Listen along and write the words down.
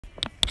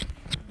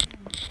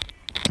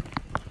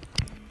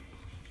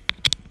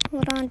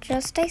Hold on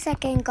just a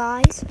second,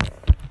 guys.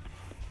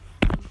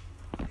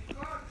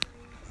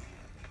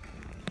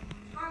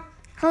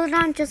 Hold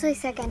on just a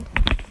second.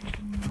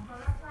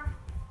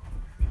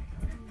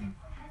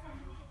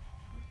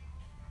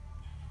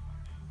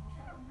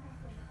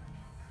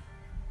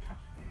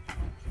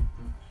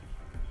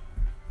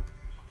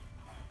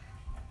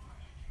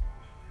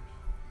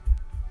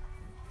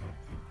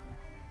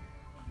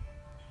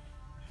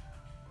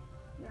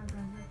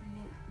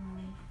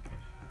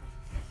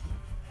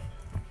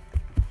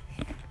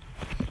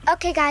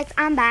 Okay guys,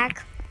 I'm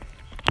back.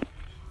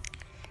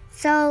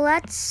 So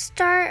let's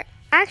start.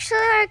 Actually,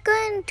 we're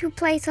going to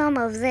play some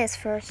of this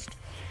first.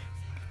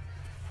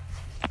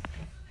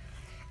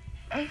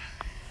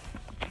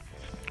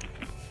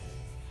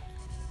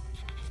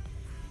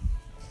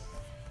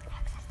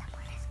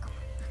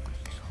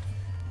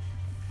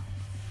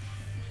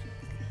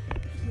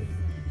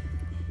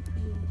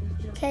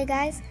 Okay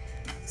guys,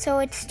 so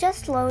it's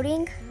just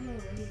loading.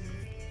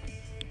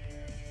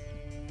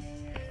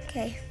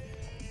 Okay.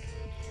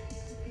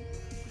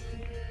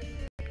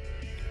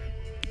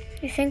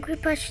 You think we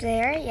push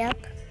there? Yep.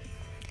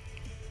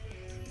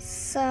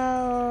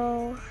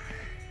 So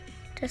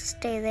just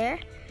stay there.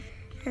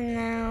 And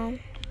now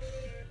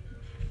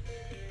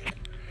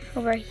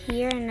over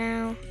here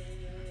now.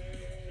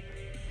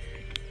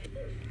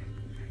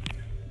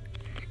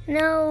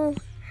 No,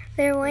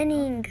 they're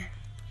winning.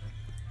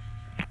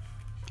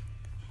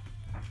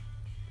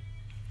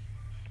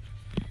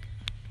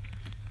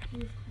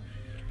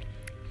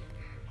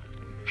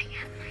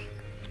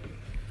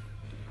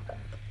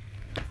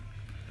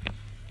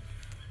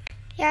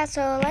 Yeah,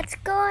 so let's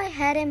go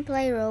ahead and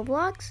play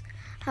Roblox,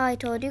 how I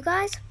told you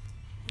guys.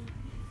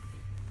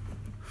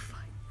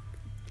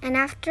 And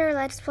after,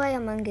 let's play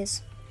Among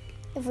Us,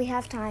 if we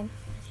have time.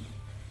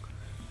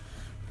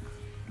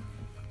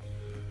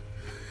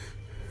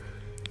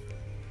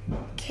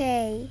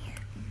 Okay,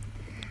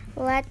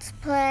 let's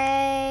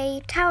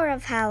play Tower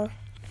of Hell.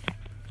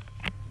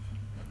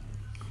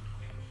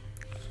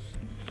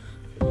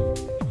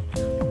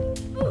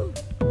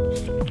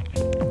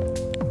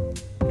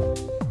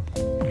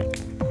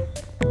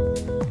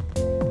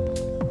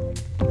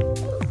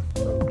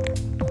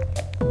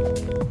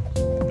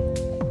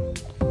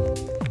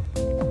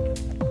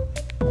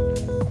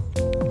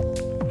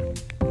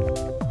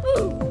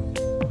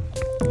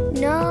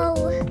 No,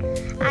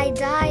 I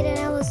died and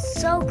I was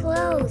so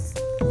close.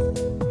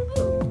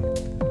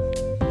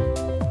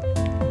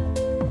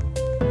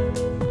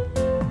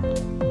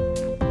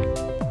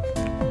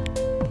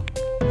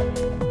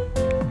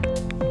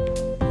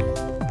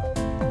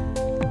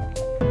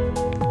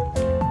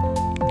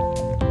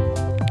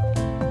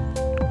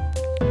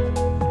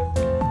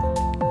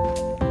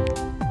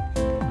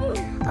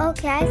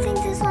 Okay, I think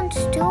this one's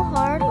too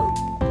hard.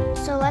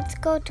 So let's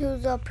go to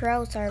the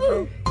pro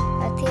server.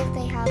 Let's see if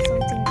they have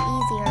something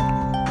easier.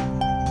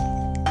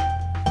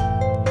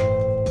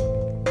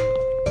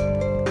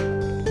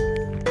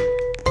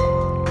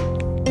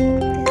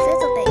 This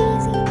is a bit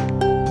easy.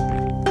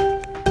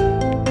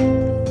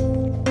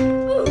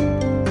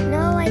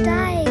 No, I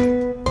died.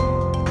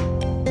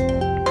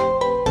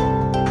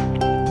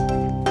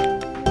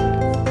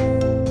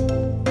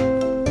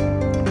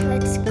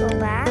 Let's go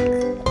back.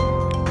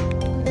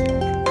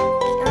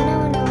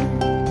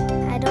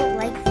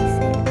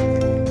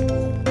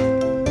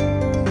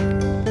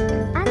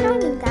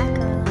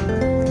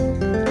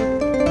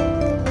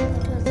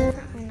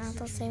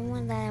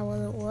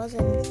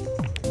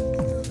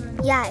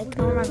 Yeah,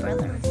 ignore my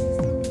brother.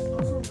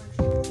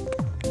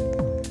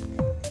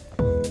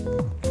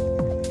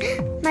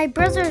 My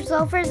brother's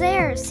over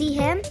there. See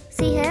him?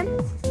 See him?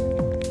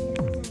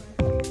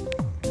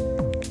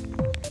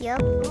 Yep.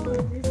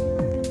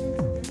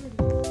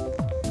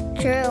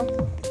 True.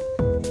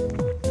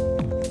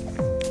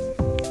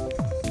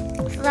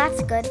 So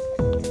that's good.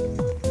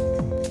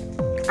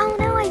 Oh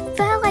no, I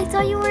fell. I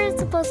thought you were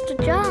supposed to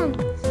jump.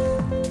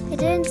 It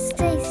didn't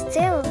stay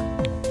still.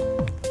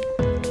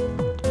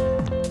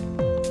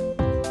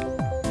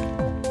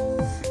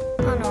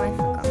 Oh no, I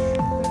forgot.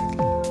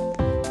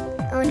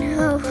 Oh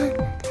no.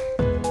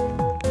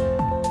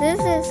 This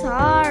is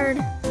hard.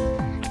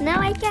 No,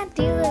 I can't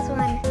do this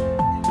one.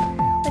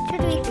 What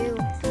should we do?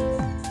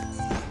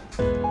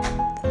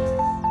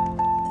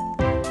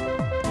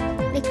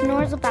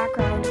 Ignore the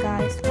background,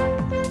 guys.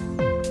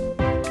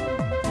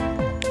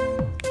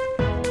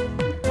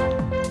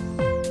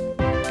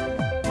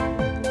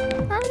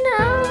 Oh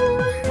no.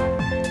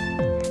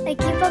 I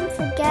keep on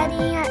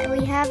forgetting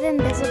we have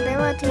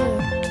invisibility.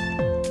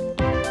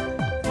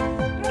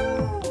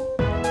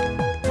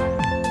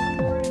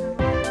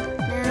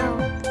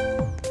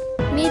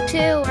 Me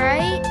too,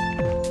 right?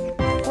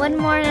 One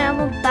more and I'm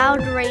about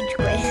to rage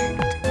quit.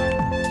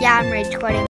 Yeah, I'm rage quitting.